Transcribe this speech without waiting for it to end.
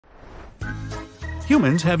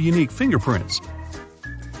Humans have unique fingerprints.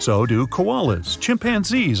 So do koalas,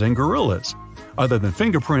 chimpanzees, and gorillas. Other than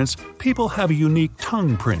fingerprints, people have a unique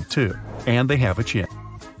tongue print too, and they have a chin.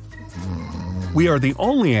 We are the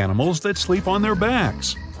only animals that sleep on their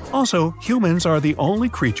backs. Also, humans are the only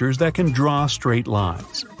creatures that can draw straight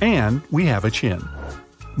lines, and we have a chin.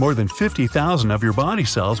 More than 50,000 of your body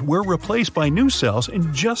cells were replaced by new cells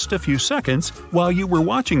in just a few seconds while you were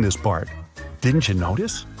watching this part. Didn't you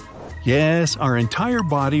notice? Yes, our entire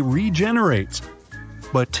body regenerates.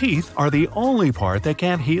 But teeth are the only part that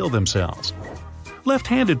can't heal themselves.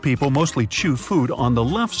 Left-handed people mostly chew food on the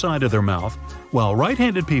left side of their mouth, while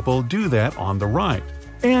right-handed people do that on the right.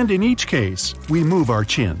 And in each case, we move our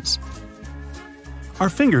chins. Our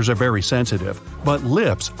fingers are very sensitive, but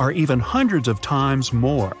lips are even hundreds of times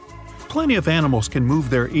more. Plenty of animals can move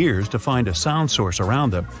their ears to find a sound source around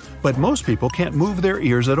them, but most people can't move their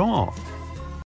ears at all.